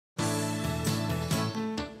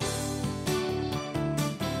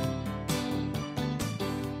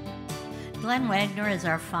Glenn Wagner is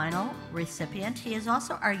our final recipient. He is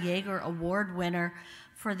also our Yager Award winner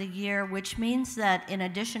for the year, which means that in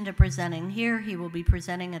addition to presenting here, he will be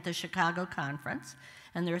presenting at the Chicago Conference,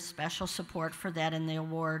 and there's special support for that in the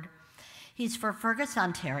award. He's for Fergus,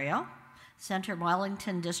 Ontario, Centre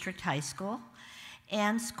Wellington District High School,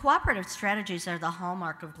 and cooperative strategies are the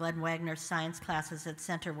hallmark of Glenn Wagner's science classes at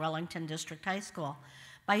Centre Wellington District High School.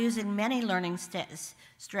 By using many learning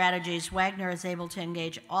strategies, Wagner is able to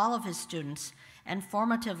engage all of his students and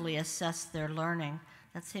formatively assess their learning.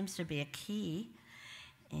 That seems to be a key.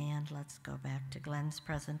 And let's go back to Glenn's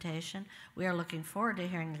presentation. We are looking forward to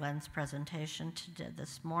hearing Glenn's presentation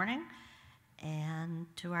this morning, and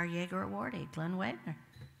to our Yager awardee, Glenn Wagner.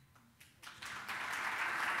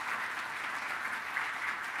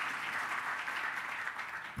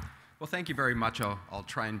 Well, thank you very much. I'll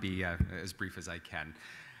try and be as brief as I can.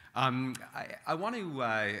 I want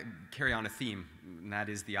to carry on a theme, and that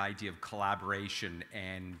is the idea of collaboration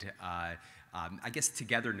and I guess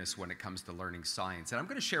togetherness when it comes to learning science. And I'm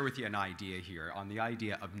going to share with you an idea here on the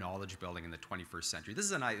idea of knowledge building in the 21st century. This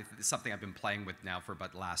is something I've been playing with now for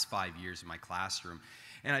about the last 5 years in my classroom.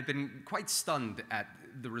 And I've been quite stunned at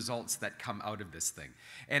the results that come out of this thing.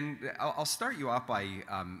 And I'll start you off by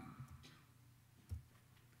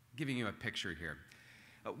giving you a picture here.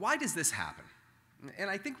 Why does this happen?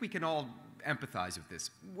 And I think we can all empathize with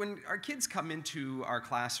this. When our kids come into our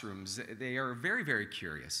classrooms, they are very, very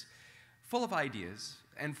curious, full of ideas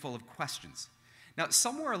and full of questions. Now,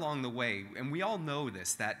 somewhere along the way, and we all know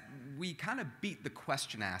this, that we kind of beat the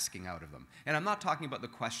question asking out of them. And I'm not talking about the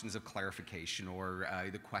questions of clarification or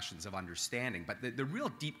the questions of understanding, but the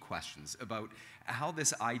real deep questions about how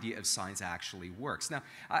this idea of science actually works. Now,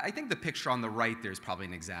 I think the picture on the right there is probably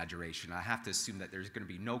an exaggeration. I have to assume that there's going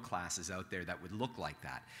to be no classes out there that would look like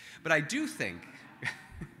that. But I do think,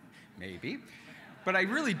 maybe, but I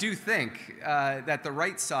really do think that the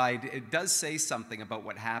right side, it does say something about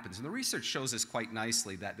what happens. And the research shows us quite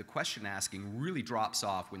nicely that the question asking really drops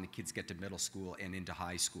off when the kids get to middle school and into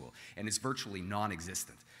high school, and it's virtually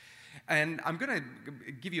non-existent. And I'm going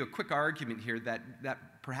to give you a quick argument here that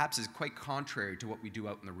perhaps is quite contrary to what we do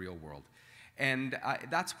out in the real world. And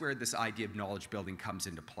that's where this idea of knowledge building comes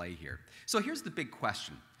into play here. So here's the big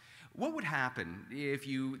question. What would happen if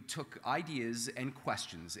you took ideas and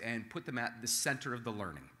questions and put them at the center of the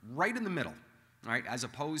learning, right in the middle, right, as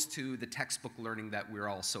opposed to the textbook learning that we're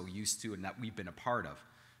all so used to and that we've been a part of?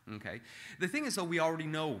 Okay. The thing is, though, we already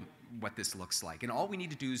know what this looks like, and all we need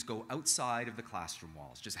to do is go outside of the classroom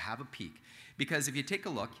walls, just have a peek. Because if you take a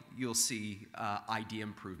look, you'll see idea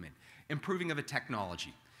improvement, improving of a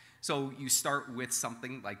technology. So you start with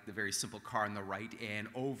something like the very simple car on the right, and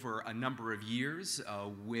over a number of years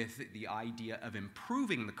with the idea of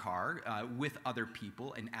improving the car with other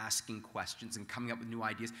people and asking questions and coming up with new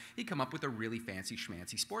ideas, you come up with a really fancy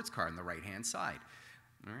schmancy sports car on the right-hand side.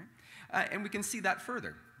 All right? And we can see that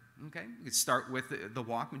further. Okay? We could start with the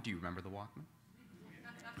Walkman. Do you remember the Walkman?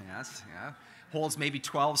 Yes, yeah. Holds maybe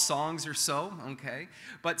 12 songs or so, okay?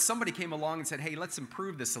 But somebody came along and said, hey, let's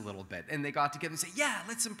improve this a little bit. And they got together and said, yeah,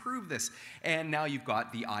 let's improve this. And now you've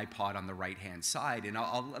got the iPod on the right-hand side. And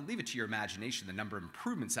I'll leave it to your imagination, the number of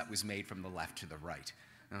improvements that was made from the left to the right,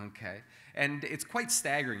 okay? And it's quite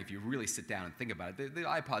staggering if you really sit down and think about it. The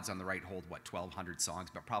iPods on the right hold, what, 1,200 songs,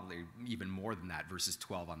 but probably even more than that versus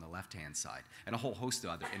 12 on the left-hand side. And a whole host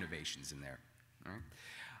of other innovations in there, all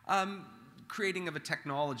right? Creating of a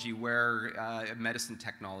technology where, medicine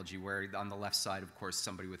technology, where on the left side, of course,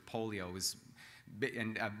 somebody with polio is,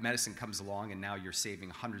 and medicine comes along and now you're saving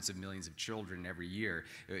hundreds of millions of children every year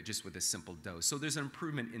just with a simple dose. So there's an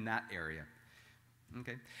improvement in that area.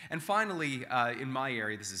 Okay. And finally, in my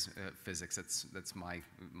area, this is physics, that's my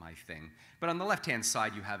thing. But on the left-hand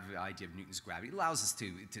side, you have the idea of Newton's gravity. It allows us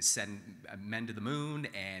to send men to the moon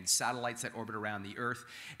and satellites that orbit around the Earth.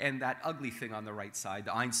 And that ugly thing on the right side,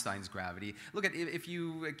 the Einstein's gravity. Look at, if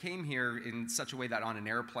you came here in such a way that on an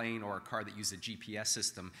airplane or a car that used a GPS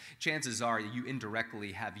system, chances are you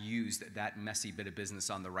indirectly have used that messy bit of business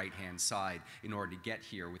on the right-hand side in order to get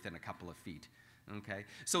here within a couple of feet. Okay?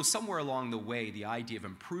 So somewhere along the way, the idea of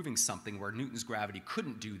improving something where Newton's gravity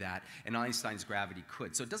couldn't do that and Einstein's gravity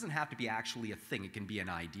could. So it doesn't have to be actually a thing, it can be an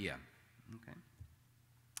idea. Okay?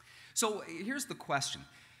 So here's the question.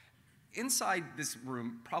 Inside this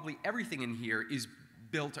room, probably everything in here is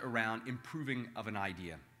built around improving of an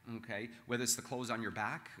idea. Okay? Whether it's the clothes on your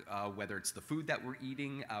back, whether it's the food that we're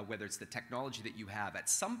eating, whether it's the technology that you have, at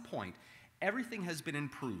some point, everything has been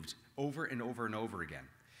improved over and over and over again.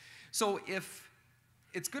 So if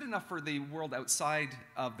it's good enough for the world outside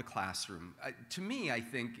of the classroom. To me, I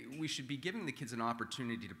think we should be giving the kids an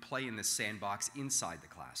opportunity to play in this sandbox inside the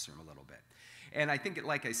classroom a little bit. And I think,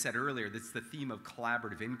 like I said earlier, that's the theme of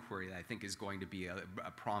collaborative inquiry that I think is going to be a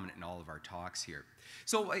prominent in all of our talks here.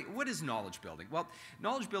 So what is knowledge building? Well,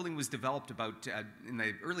 knowledge building was developed about in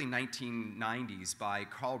the early 1990s by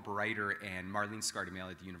Carl Breiter and Marlene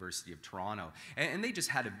Scardomale at the University of Toronto. And they just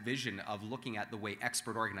had a vision of looking at the way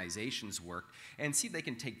expert organizations work and see if they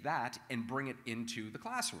can take that and bring it into the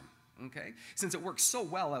classroom. Okay? Since it works so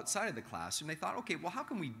well outside of the classroom, they thought, okay, well, how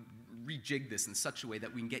can we rejig this in such a way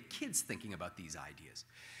that we can get kids thinking about these ideas?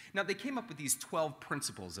 Now, they came up with these 12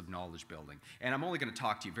 principles of knowledge building, and I'm only going to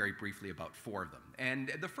talk to you very briefly about 4 of them.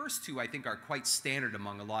 And the first 2, I think, are quite standard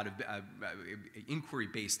among a lot of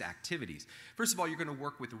inquiry-based activities. First of all, you're going to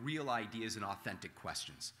work with real ideas and authentic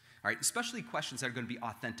questions, all right? Especially questions that are going to be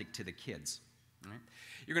authentic to the kids. Right?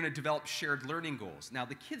 You're going to develop shared learning goals. Now,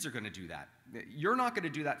 the kids are going to do that. You're not going to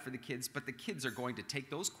do that for the kids, but the kids are going to take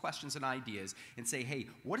those questions and ideas and say, hey,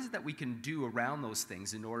 what is it that we can do around those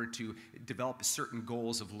things in order to develop certain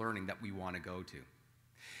goals of learning that we want to go to?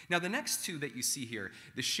 Now, the next 2 that you see here,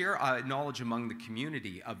 the share knowledge among the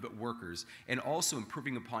community of workers and also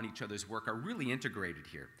improving upon each other's work, are really integrated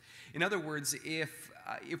here. In other words, if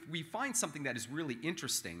we find something that is really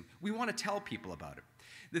interesting, we want to tell people about it.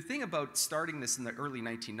 The thing about starting this in the early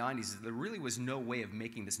 1990s is there really was no way of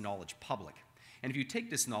making this knowledge public. And if you take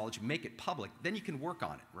this knowledge, make it public, then you can work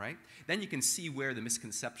on it, right? Then you can see where the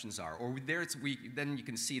misconceptions are, or then you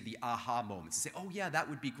can see the aha moments and say, oh yeah, that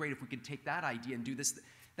would be great if we could take that idea and do this,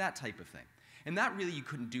 that type of thing. And that really you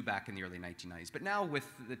couldn't do back in the early 1990s. But now with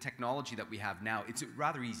the technology that we have now, it's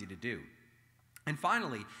rather easy to do. And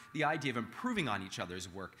finally, the idea of improving on each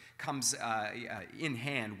other's work comes in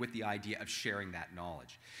hand with the idea of sharing that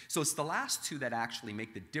knowledge. So it's the last 2 that actually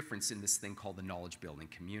make the difference in this thing called the knowledge building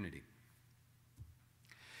community.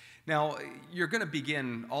 Now, you're going to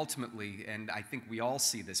begin ultimately, and I think we all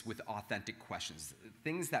see this, with authentic questions,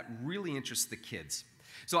 things that really interest the kids.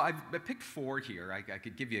 So I picked 4 here. I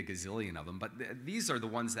could give you a gazillion of them, but these are the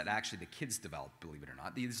ones that actually the kids developed, believe it or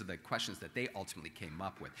not. These are the questions that they ultimately came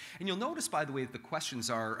up with. And you'll notice, by the way, that the questions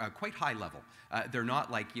are quite high level. They're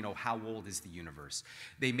not like, you know, how old is the universe?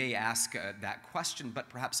 They may ask that question, but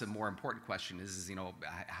perhaps a more important question is you know,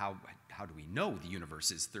 how do we know the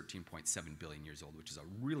universe is 13.7 billion years old, which is a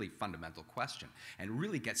really fundamental question and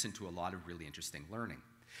really gets into a lot of really interesting learning.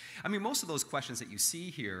 I mean, most of those questions that you see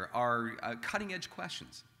here are cutting-edge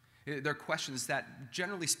questions. They're questions that,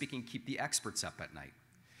 generally speaking, keep the experts up at night.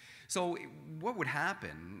 So what would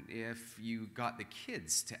happen if you got the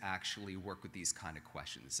kids to actually work with these kind of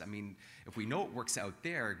questions? I mean, if we know it works out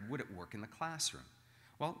there, would it work in the classroom?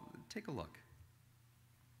 Well, take a look.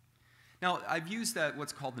 Now, I've used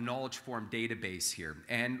what's called the knowledge form database here,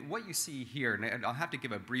 and what you see here, and I'll have to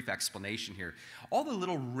give a brief explanation here, all the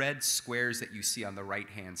little red squares that you see on the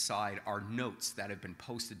right-hand side are notes that have been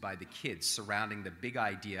posted by the kids surrounding the big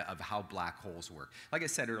idea of how black holes work. Like I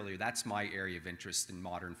said earlier, that's my area of interest in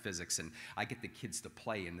modern physics, and I get the kids to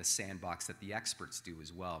play in the sandbox that the experts do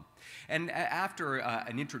as well. And after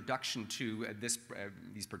an introduction to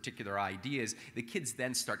these particular ideas, the kids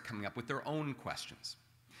then start coming up with their own questions.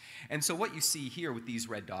 And so what you see here with these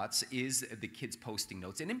red dots is the kids posting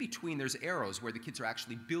notes. And in between, there's arrows where the kids are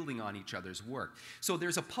actually building on each other's work. So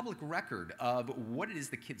there's a public record of what it is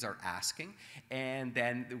the kids are asking and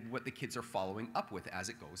then what the kids are following up with as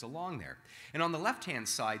it goes along there. And on the left-hand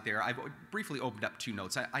side there, I've briefly opened up 2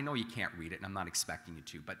 notes. I know you can't read it, and I'm not expecting you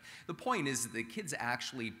to. But the point is that the kids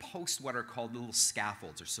actually post what are called little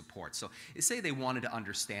scaffolds or supports. So say they wanted to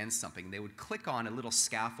understand something. They would click on a little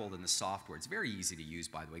scaffold in the software. It's very easy to use,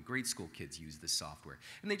 by the way. Grade school kids use this software.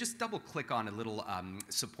 And they just double click on a little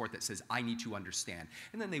support that says, I need to understand.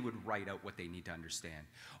 And then they would write out what they need to understand.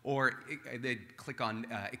 Or they'd click on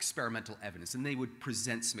experimental evidence, and they would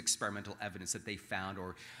present some experimental evidence that they found,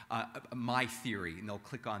 or my theory, and they'll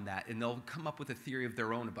click on that, and they'll come up with a theory of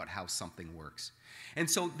their own about how something works. And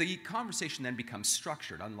so the conversation then becomes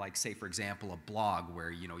structured, unlike, say, for example, a blog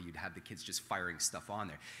where, you know, you'd have the kids just firing stuff on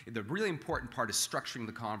there. The really important part is structuring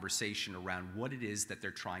the conversation around what it is that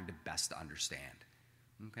they're trying to best understand.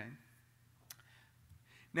 Okay?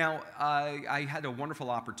 Now, I had a wonderful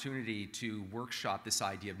opportunity to workshop this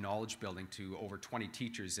idea of knowledge building to over 20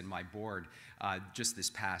 teachers in my board just this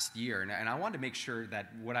past year. And I wanted to make sure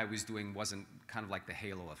that what I was doing wasn't kind of like the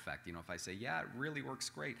halo effect. You know, if I say, yeah, it really works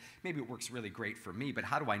great, maybe it works really great for me, but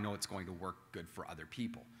how do I know it's going to work good for other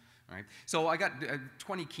people? Right? So I got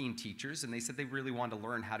 20 keen teachers, and they said they really wanted to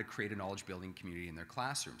learn how to create a knowledge building community in their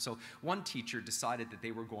classroom. So one teacher decided that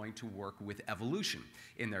they were going to work with evolution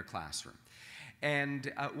in their classroom.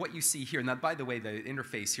 And what you see here, now by the way, the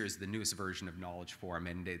interface here is the newest version of Knowledge Forum,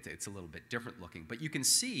 and it's a little bit different looking, but you can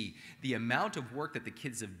see the amount of work that the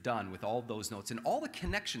kids have done with all those notes and all the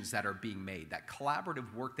connections that are being made, that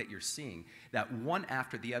collaborative work that you're seeing, that one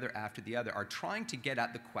after the other are trying to get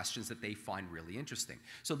at the questions that they find really interesting.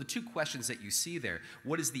 So the two questions that you see there,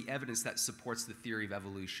 what is the evidence that supports the theory of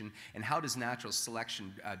evolution, and how does natural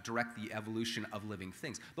selection direct the evolution of living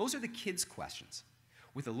things? Those are the kids' questions,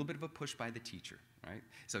 with a little bit of a push by the teacher, right?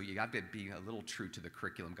 So you got to be a little true to the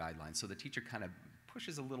curriculum guidelines. So the teacher kind of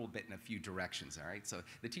pushes a little bit in a few directions, all right? So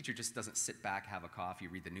the teacher just doesn't sit back, have a coffee,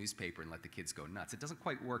 read the newspaper, and let the kids go nuts. It doesn't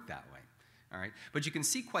quite work that way, all right? But you can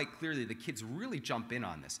see quite clearly the kids really jump in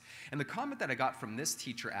on this. And the comment that I got from this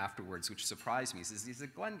teacher afterwards, which surprised me, is he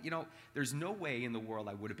said, Glenn, you know, there's no way in the world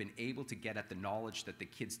I would have been able to get at the knowledge that the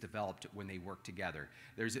kids developed when they worked together.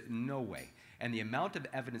 There's no way. And the amount of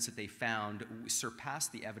evidence that they found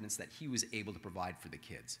surpassed the evidence that he was able to provide for the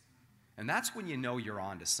kids. And that's when you know you're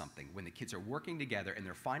onto something, when the kids are working together and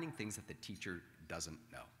they're finding things that the teacher doesn't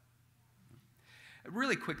know.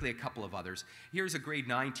 Really quickly, a couple of others. Here's a grade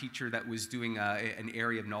 9 teacher that was doing an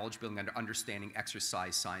area of knowledge building under understanding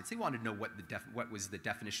exercise science. They wanted to know what was the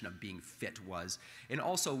definition of being fit was, and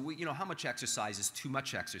also, you know, how much exercise is too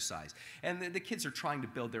much exercise. And the kids are trying to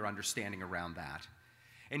build their understanding around that.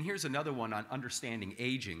 And here's another one on understanding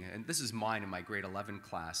aging, and this is mine in my grade 11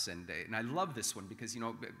 class, and I love this one because, you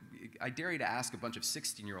know, I dare you to ask a bunch of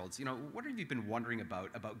 16-year-olds, you know, what have you been wondering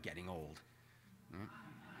about getting old?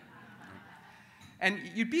 And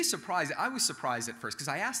you'd be surprised, I was surprised at first, because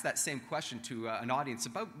I asked that same question to an audience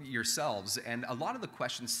about yourselves, and a lot of the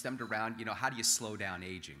questions stemmed around, you know, how do you slow down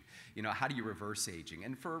aging? You know, how do you reverse aging?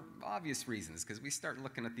 And for obvious reasons, because we start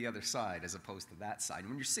looking at the other side as opposed to that side.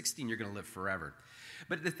 When you're 16, you're going to live forever.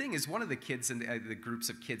 But the thing is, one of the kids in the groups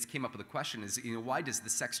of kids came up with a question is, you know, why does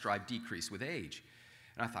the sex drive decrease with age?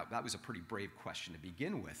 And I thought that was a pretty brave question to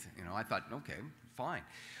begin with. You know, I thought, okay, fine.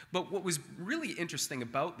 But what was really interesting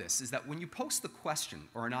about this is that when you post the question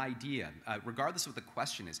or an idea, regardless of what the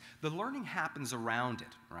question is, the learning happens around it,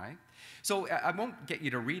 right? So I won't get you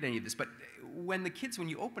to read any of this, but when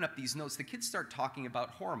you open up these notes, the kids start talking about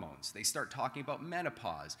hormones. They start talking about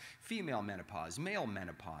menopause, female menopause, male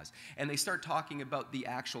menopause, and they start talking about the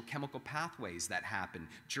actual chemical pathways that happen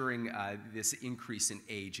during this increase in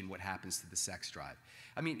age and what happens to the sex drive.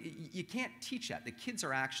 I mean, you can't teach that. The kids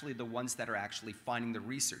are actually the ones that are actually finding the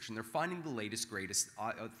research, and they're finding the latest, greatest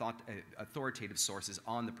authoritative sources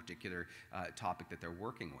on the particular topic that they're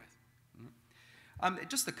working with.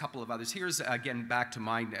 Just a couple of others. Here's, again, back to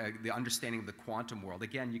mine, the understanding of the quantum world.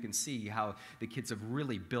 Again, you can see how the kids have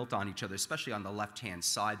really built on each other, especially on the left-hand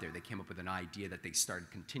side there. They came up with an idea that they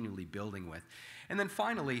started continually building with. And then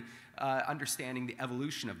finally, understanding the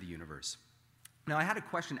evolution of the universe. Now, I had a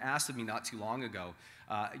question asked of me not too long ago,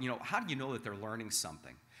 you know, how do you know that they're learning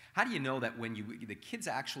something? How do you know that when the kids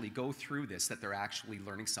actually go through this, that they're actually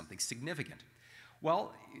learning something significant?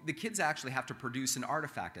 Well, the kids actually have to produce an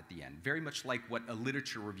artifact at the end. Very much like what a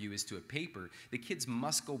literature review is to a paper, the kids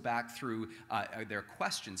must go back through their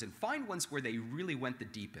questions and find ones where they really went the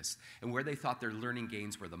deepest and where they thought their learning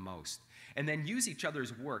gains were the most. And then use each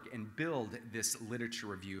other's work and build this literature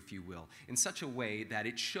review, if you will, in such a way that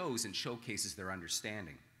it shows and showcases their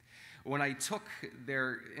understanding. When I took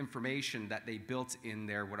their information that they built in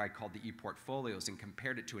their, what I called the e-portfolios, and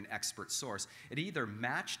compared it to an expert source, it either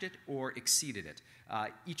matched it or exceeded it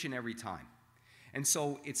each and every time. And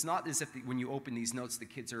so it's not as if when you open these notes, the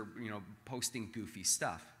kids are, you know, posting goofy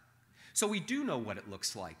stuff. So we do know what it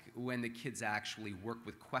looks like when the kids actually work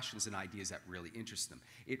with questions and ideas that really interest them.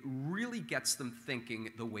 It really gets them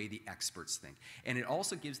thinking the way the experts think. And it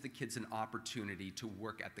also gives the kids an opportunity to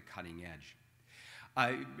work at the cutting edge.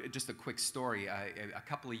 Just a quick story. A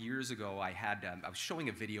couple of years ago, I was showing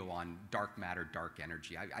a video on dark matter, dark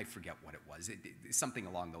energy. I forget what it was. Something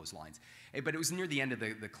along those lines. But it was near the end of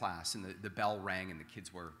the class, and the bell rang, and the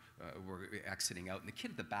kids were exiting out. And the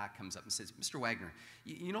kid at the back comes up and says, "Mr. Wagner,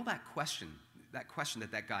 you know that question that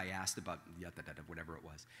guy asked about whatever it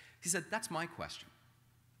was?" He said, "That's my question.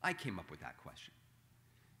 I came up with that question."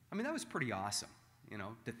 I mean, that was pretty awesome, you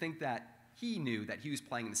know, to think that he knew that he was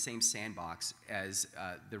playing in the same sandbox as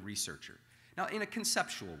the researcher. Now, in a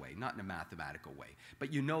conceptual way, not in a mathematical way,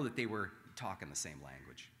 but you know that they were talking the same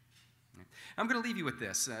language. I'm going to leave you with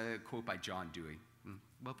this quote by John Dewey.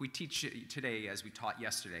 Well, if we teach today as we taught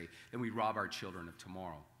yesterday, then we rob our children of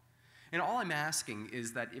tomorrow. And all I'm asking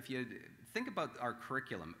is that if you think about our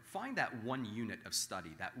curriculum, find that one unit of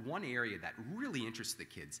study, that one area that really interests the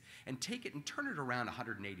kids, and take it and turn it around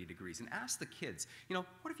 180 degrees and ask the kids, you know,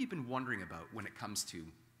 what have you been wondering about when it comes to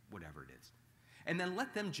whatever it is? And then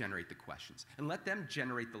let them generate the questions, and let them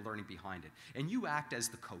generate the learning behind it. And you act as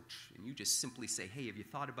the coach, and you just simply say, hey, have you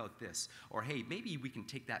thought about this? Or, hey, maybe we can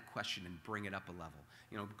take that question and bring it up a level.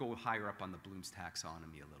 You know, go higher up on the Bloom's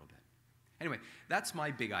taxonomy a little bit. Anyway, that's my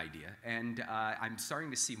big idea, and I'm starting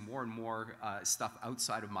to see more and more stuff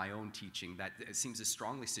outside of my own teaching that seems to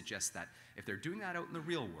strongly suggest that if they're doing that out in the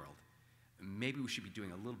real world, maybe we should be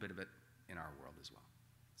doing a little bit of it in our world as well.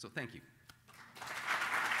 So thank you.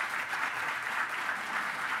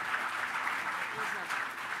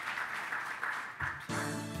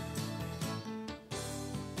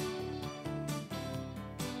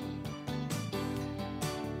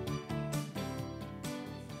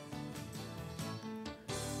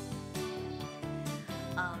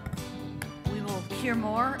 We will hear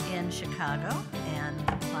more in Chicago, and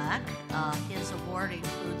the plaque. His award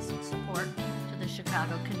includes support to the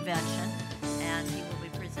Chicago Convention, and he will be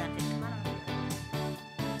presenting